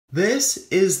This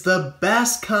is the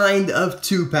best kind of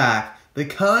 2-pack. The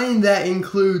kind that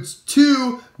includes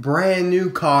 2 brand new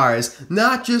cars,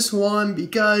 not just one,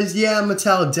 because yeah,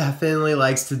 Mattel definitely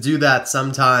likes to do that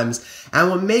sometimes. And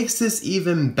what makes this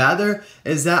even better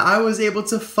is that I was able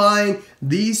to find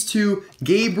these 2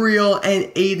 Gabriel and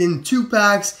Aiden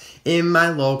 2-packs in my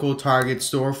local Target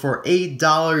store for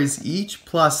 $8 each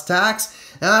plus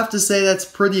tax. And I have to say that's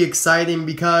pretty exciting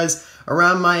because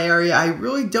around my area, I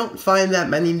really don't find that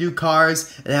many new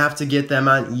cars and I have to get them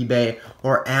on eBay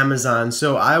or Amazon.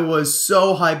 So I was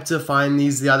so hyped to find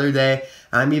these the other day.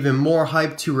 I'm even more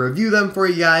hyped to review them for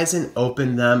you guys and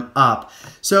open them up.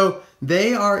 So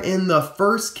they are in the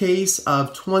first case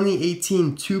of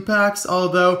 2018 2-packs,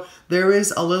 although there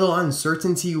is a little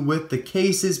uncertainty with the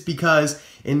cases because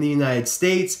in the United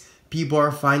States, people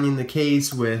are finding the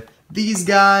case with these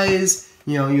guys.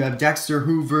 You know, you have Dexter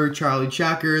Hoover, Charlie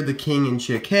Checker, The King and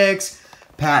Chick Hicks,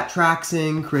 Pat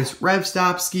Traxon, Chris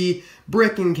Revstopski,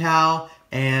 Brick and Cal,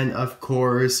 and of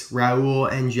course,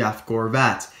 Raul and Jeff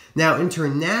Gorvette. Now,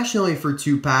 internationally for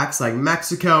 2-packs like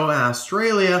Mexico and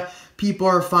Australia, people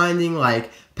are finding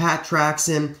like Pat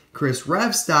Traxon, Chris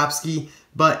Revstopski,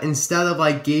 but instead of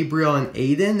like Gabriel and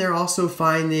Aiden, they're also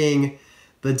finding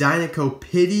the Dynaco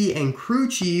Pity and Crew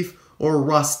Chief, or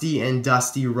Rusty and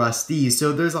Dusty Rust-eze.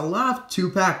 So there's a lot of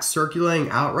 2-packs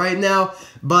circulating out right now,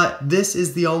 but this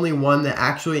is the only one that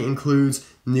actually includes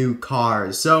new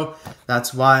cars. So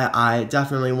that's why I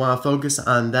definitely want to focus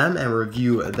on them and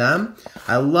review them.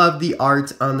 I love the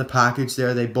art on the package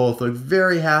there. They both look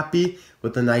very happy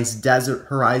with a nice desert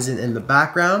horizon in the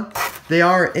background. They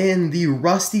are in the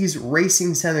Rust-eze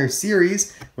Racing Center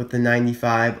series with the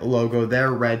 95 logo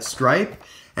there, red stripe.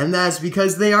 And that's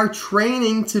because they are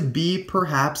training to be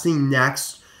perhaps the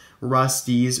next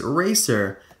Rust-eze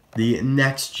racer, the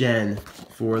next gen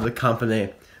for the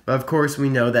company. But of course we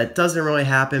know that doesn't really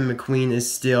happen. McQueen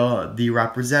is still the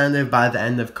representative by the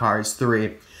end of Cars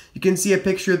 3. You can see a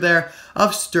picture there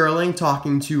of Sterling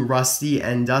talking to Rusty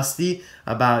and Dusty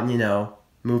about, you know,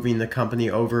 moving the company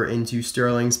over into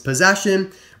Sterling's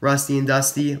possession. Rusty and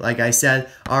Dusty, like I said,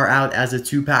 are out as a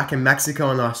 2-pack in Mexico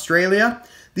and Australia.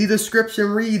 The description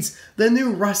reads, the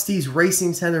new Rust-eze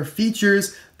Racing Center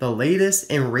features the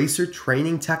latest in racer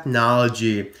training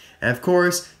technology. And of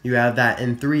course, you have that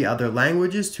in 3 other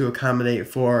languages to accommodate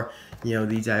for, you know,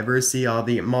 the diversity, all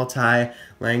the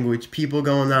multi-language people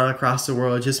going on across the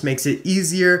world. It just makes it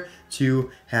easier to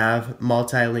have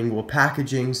multilingual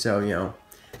packaging. So, you know,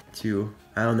 to,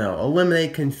 I don't know,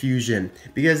 eliminate confusion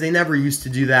because they never used to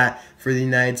do that for the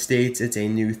United States. It's a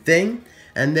new thing.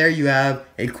 And there you have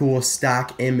a cool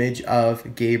stock image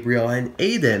of Gabriel and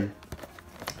Aiden.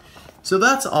 So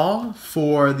that's all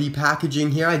for the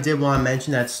packaging here. I did want to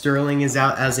mention that Sterling is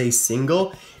out as a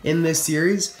single in this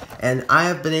series, and I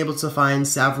have been able to find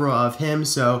several of him,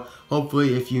 so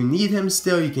hopefully if you need him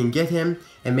still, you can get him,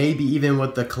 and maybe even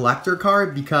with the collector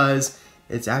card, because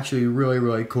it's actually really,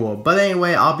 really cool. But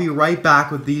anyway, I'll be right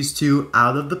back with these 2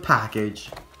 out of the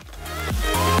package.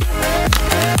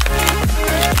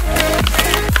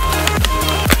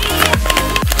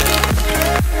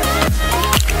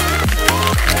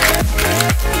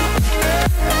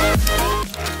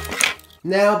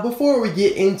 Now, before we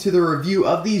get into the review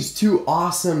of these 2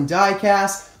 awesome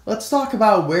diecasts, let's talk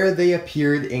about where they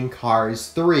appeared in Cars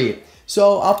 3.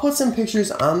 So, I'll put some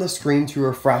pictures on the screen to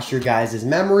refresh your guys'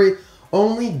 memory.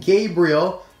 Only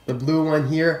Gabriel, the blue one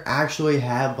here, actually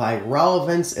had like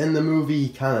relevance in the movie.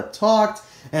 He kind of talked,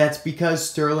 and it's because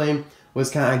Sterling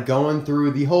was kind of going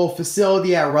through the whole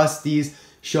facility at Rust-eze,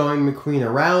 showing McQueen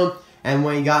around. And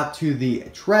when he got to the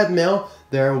treadmill,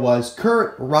 there was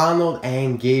Kurt, Ronald,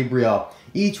 and Gabriel.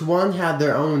 Each one had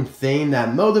their own thing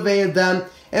that motivated them,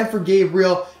 and for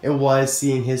Gabriel, it was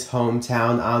seeing his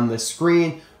hometown on the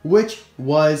screen, which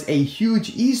was a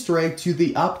huge Easter egg to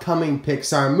the upcoming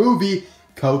Pixar movie,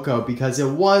 Coco, because it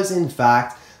was, in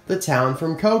fact, the town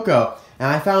from Coco. And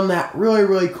I found that really,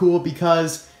 really cool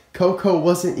because Coco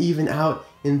wasn't even out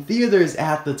in theaters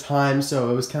at the time,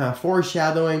 so it was kind of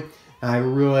foreshadowing. I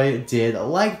really did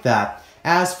like that.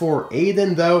 As for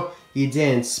Aiden, though, he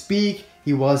didn't speak.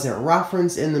 He wasn't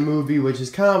referenced in the movie, which is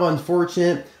kind of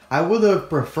unfortunate. I would have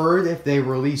preferred if they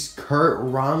released Kurt,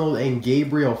 Ronald, and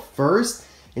Gabriel first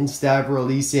instead of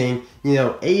releasing, you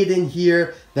know, Aiden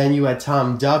here. Then you had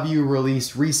Tom W.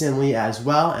 released recently as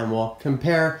well, and we'll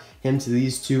compare him to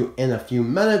these 2 in a few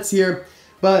minutes here.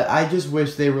 But I just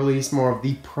wish they released more of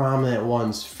the prominent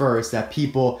ones first that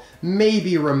people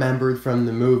maybe remembered from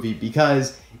the movie,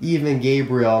 because even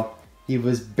Gabriel, he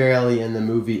was barely in the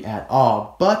movie at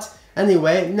all. But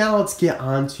Anyway, now let's get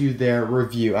on to their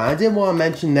review. I did want to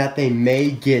mention that they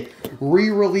may get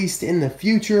re-released in the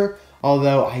future,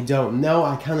 although I don't know.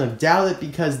 I kind of doubt it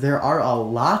because there are a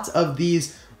lot of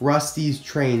these Rust-eze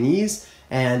Trainees,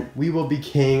 and we will be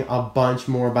getting a bunch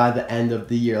more by the end of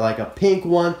the year. Like a pink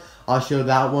one, I'll show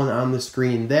that one on the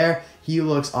screen there. He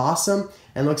looks awesome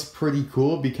and looks pretty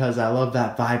cool because I love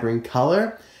that vibrant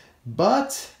color.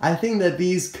 But I think that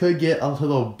these could get a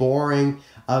little boring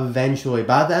eventually.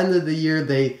 By the end of the year,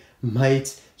 they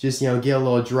might just, get a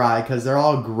little dry because they're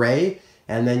all gray.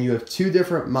 And then you have two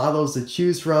different models to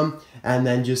choose from and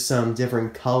then just some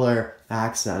different color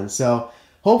accents. So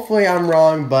hopefully I'm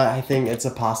wrong, but I think it's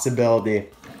a possibility.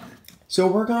 So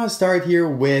we're going to start here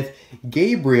with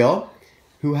Gabriel,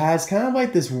 who has kind of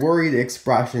like this worried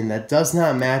expression that does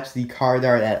not match the card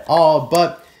art at all,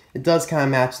 but it does kind of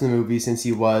match the movie since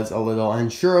he was a little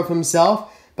unsure of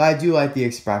himself, but I do like the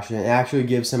expression. It actually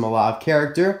gives him a lot of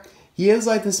character. He is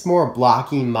like this more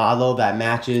blocky model that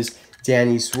matches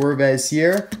Danny Swervez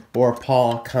here, or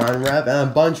Paul Conrev, and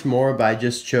a bunch more, but I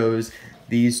just chose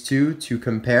these two to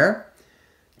compare.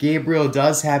 Gabriel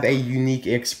does have a unique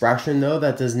expression though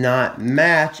that does not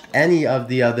match any of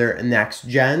the other next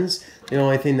gens. The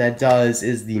only thing that does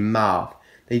is the mouth.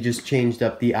 They just changed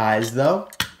up the eyes though.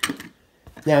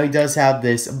 Now he does have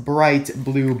this bright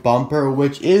blue bumper,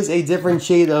 which is a different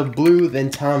shade of blue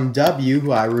than Tom W,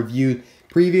 who I reviewed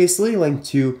previously. Link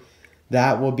to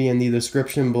that will be in the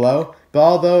description below. But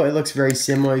although it looks very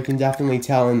similar, you can definitely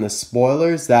tell in the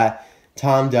spoilers that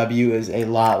Tom W is a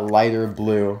lot lighter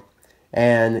blue.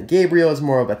 And Gabriel is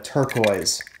more of a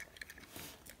turquoise,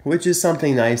 which is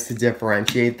something nice to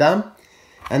differentiate them.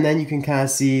 And then you can kind of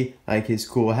see like his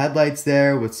cool headlights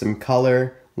there with some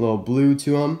color, a little blue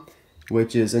to them,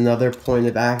 which is another point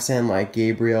of accent like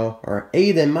Gabriel, or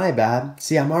Aiden, my bad.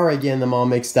 See, I'm already getting them all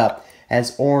mixed up.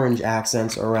 Has orange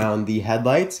accents around the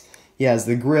headlights. He has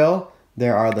the grille.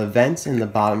 There are the vents in the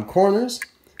bottom corners.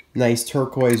 Nice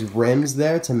turquoise rims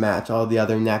there to match all the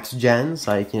other next gens,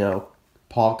 like,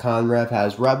 Paul Conrev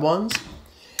has red ones.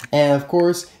 And of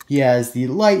course, he has the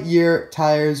Lightyear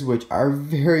tires, which are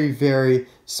very, very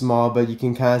small, but you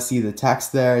can kind of see the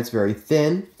text there. It's very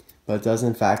thin, but it does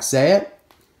in fact say it.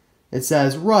 It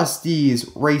says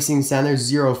Rust-eze Racing Center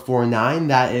 049.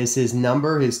 That is his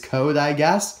number, his code, I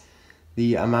guess.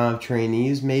 The amount of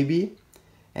trainees, maybe.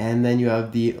 And then you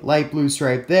have the light blue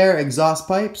stripe there, exhaust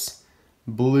pipes,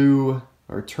 blue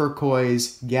or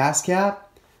turquoise gas cap,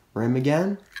 rim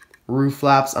again, roof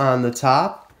flaps on the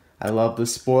top. I love the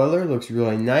spoiler, looks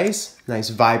really nice, nice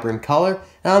vibrant color.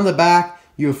 And on the back,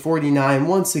 you have 49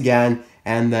 once again,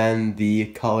 and then the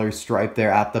color stripe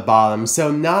there at the bottom.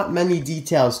 So not many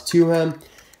details to him,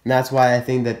 and that's why I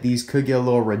think that these could get a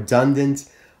little redundant,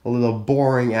 a little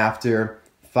boring after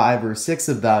 5 or 6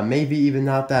 of them, maybe even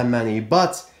not that many,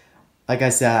 but like I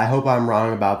said, I hope I'm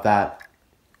wrong about that.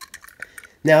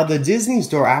 Now, the Disney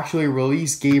Store actually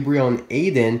released Gabriel and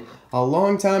Aiden a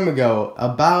long time ago,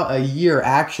 about a year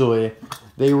actually.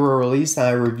 They were released and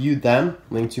I reviewed them.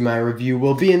 Link to my review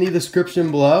will be in the description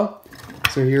below.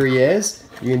 So here he is.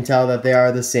 You can tell that they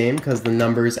are the same because the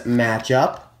numbers match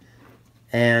up.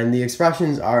 And the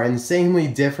expressions are insanely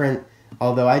different,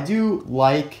 although I do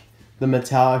like the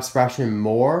Mattel expression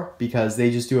more because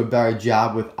they just do a better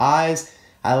job with eyes.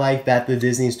 I like that the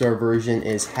Disney Store version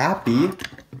is happy.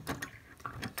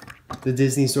 The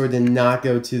Disney Store did not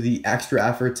go to the extra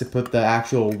effort to put the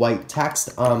actual white text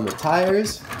on the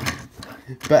tires,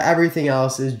 but everything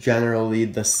else is generally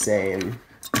the same.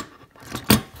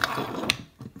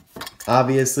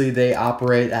 Obviously, they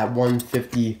operate at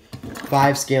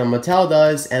 155 scale, Mattel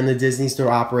does, and the Disney Store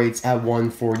operates at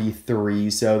 143,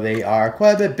 so they are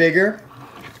quite a bit bigger.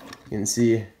 You can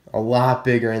see a lot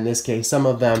bigger in this case. Some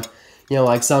of them,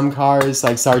 like some cars,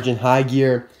 like Sergeant High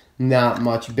Gear, not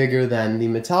much bigger than the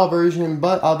Mattel version,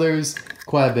 but others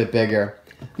quite a bit bigger.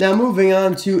 Now moving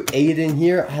on to Aiden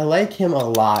here, I like him a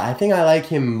lot. I think I like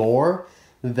him more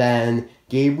than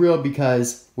Gabriel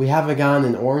because we haven't gotten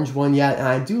an orange one yet, and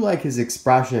I do like his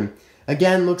expression.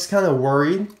 Again, looks kind of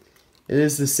worried. It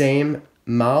is the same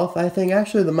mouth, I think.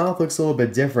 Actually, the mouth looks a little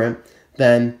bit different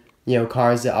than,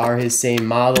 cars that are his same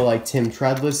model, like Tim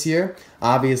Treadless here.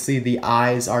 Obviously, the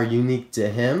eyes are unique to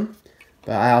him.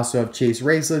 But I also have Chase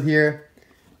Racelet here.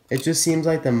 It just seems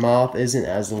like the mouth isn't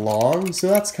as long, so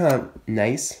that's kind of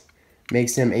nice.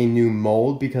 Makes him a new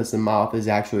mold because the mouth is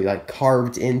actually like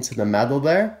carved into the metal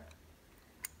there.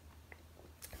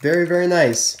 Very, very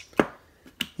nice.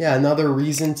 Yeah, another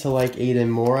reason to like Aiden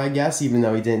more, I guess, even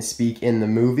though he didn't speak in the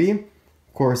movie.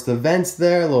 Of course, the vents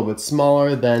there, a little bit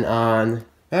smaller than on...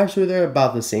 Actually, they're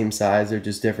about the same size. They're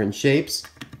just different shapes.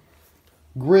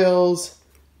 Grills.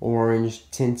 orange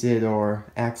tinted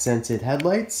or accented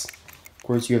headlights. Of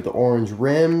course, you have the orange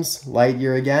rims,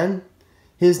 Lightyear again.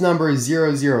 His number is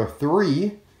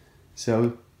 003,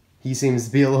 so he seems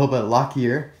to be a little bit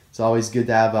luckier. It's always good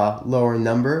to have a lower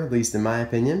number, at least in my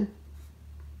opinion.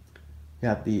 You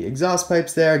have the exhaust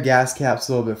pipes there, gas caps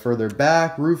a little bit further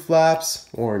back, roof flaps,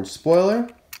 orange spoiler.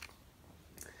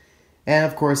 And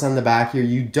of course on the back here,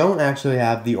 you don't actually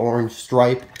have the orange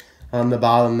stripe on the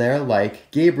bottom there like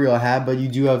Gabriel had, but you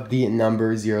do have the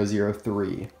number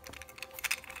 003.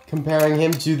 Comparing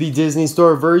him to the Disney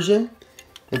Store version,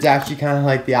 it's actually kind of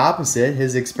like the opposite.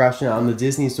 His expression on the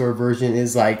Disney Store version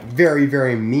is like very,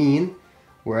 very mean,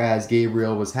 whereas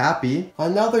Gabriel was happy.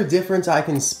 Another difference I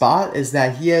can spot is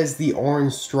that he has the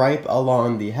orange stripe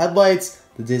along the headlights.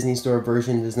 The Disney Store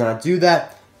version does not do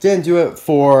that. Didn't do it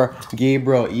for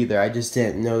Gabriel either. I just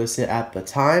didn't notice it at the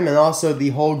time. And also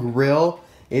the whole grille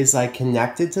is like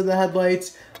connected to the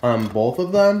headlights on both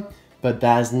of them, but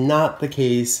that is not the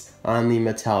case on the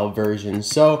Mattel version.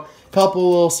 So a couple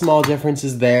little small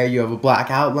differences there. You have a black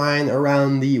outline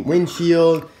around the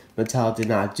windshield. Mattel did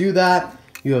not do that.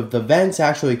 You have the vents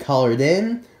actually colored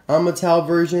in on Mattel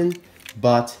version,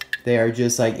 but they are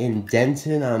just like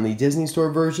indented on the Disney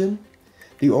Store version.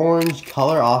 The orange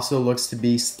color also looks to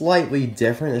be slightly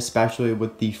different, especially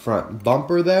with the front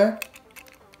bumper there.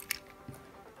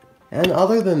 And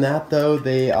other than that though,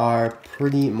 they are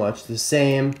pretty much the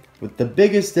same, with the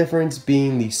biggest difference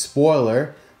being the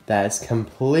spoiler. That is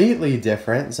completely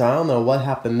different, so I don't know what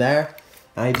happened there.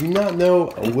 I do not know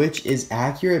which is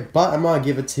accurate, but I'm going to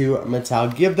give it to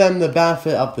Mattel. Give them the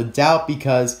benefit of the doubt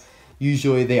because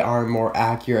usually they are more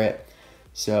accurate.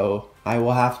 So I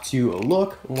will have to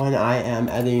look when I am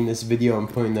editing this video and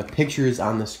putting the pictures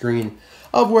on the screen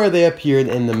of where they appeared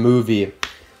in the movie.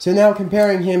 So now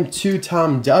comparing him to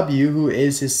Tom W, who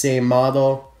is his same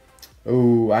model.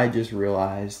 Oh, I just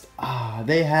realized.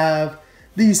 They have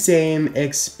the same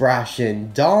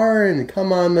expression. Darn,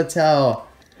 come on Mattel.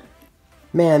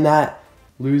 Man, that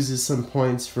loses some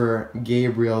points for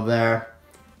Gabriel there.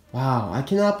 Wow, I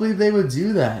cannot believe they would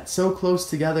do that. So close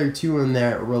together too in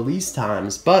their release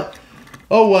times. But,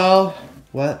 oh well,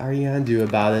 what are you going to do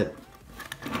about it?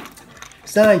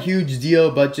 It's not a huge deal,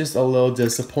 but just a little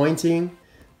disappointing.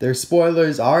 Their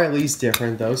spoilers are at least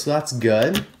different though, so that's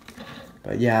good.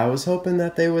 But yeah, I was hoping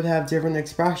that they would have different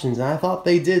expressions, and I thought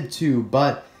they did too,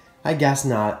 but I guess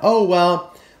not. Oh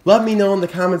well. Let me know in the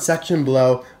comment section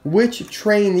below which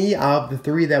trainee out of the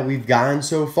three that we've gotten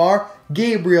so far,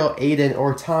 Gabriel, Aiden,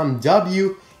 or Tom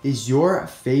W, is your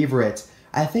favorite.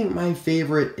 I think my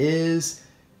favorite is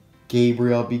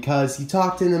Gabriel because he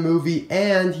talked in the movie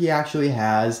and he actually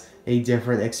has a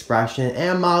different expression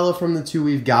and model from the two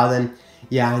we've gotten.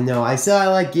 Yeah, I know. I said I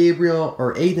like Gabriel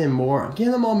or Aiden more. I'm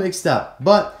getting them all mixed up.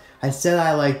 But I said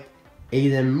I like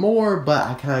Aiden more, but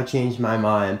I kind of changed my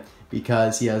mind,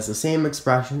 because he has the same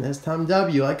expression as Tom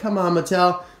W. Like, come on,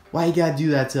 Mattel, why you gotta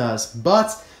do that to us?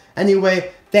 But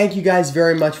anyway, thank you guys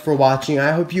very much for watching.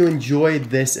 I hope you enjoyed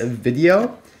this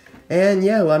video. And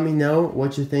yeah, let me know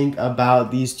what you think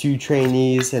about these two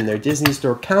trainees and their Disney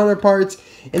Store counterparts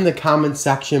in the comment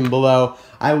section below.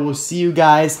 I will see you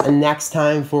guys next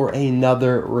time for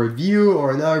another review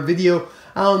or another video.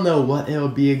 I don't know what it'll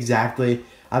be exactly.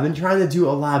 I've been trying to do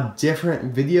a lot of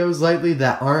different videos lately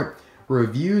that aren't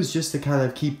reviews, just to kind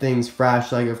of keep things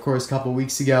fresh. Like, of course, a couple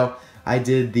weeks ago I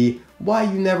did the why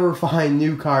you never find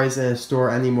new cars in a store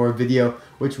anymore video,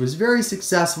 which was very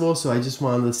successful. So I just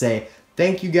wanted to say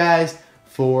thank you guys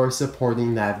for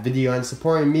supporting that video and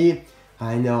supporting me.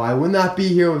 I know I would not be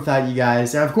here without you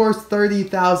guys. And of course,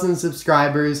 30,000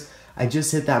 subscribers. I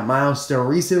just hit that milestone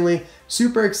recently.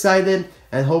 Super excited,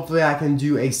 and hopefully I can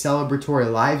do a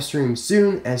celebratory live stream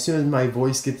soon as my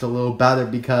voice gets a little better,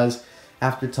 because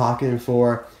after talking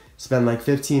for, it's been like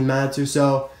 15 minutes or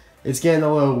so, it's getting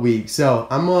a little weak. So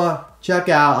I'm gonna check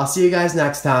out. I'll see you guys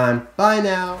next time. Bye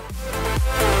now.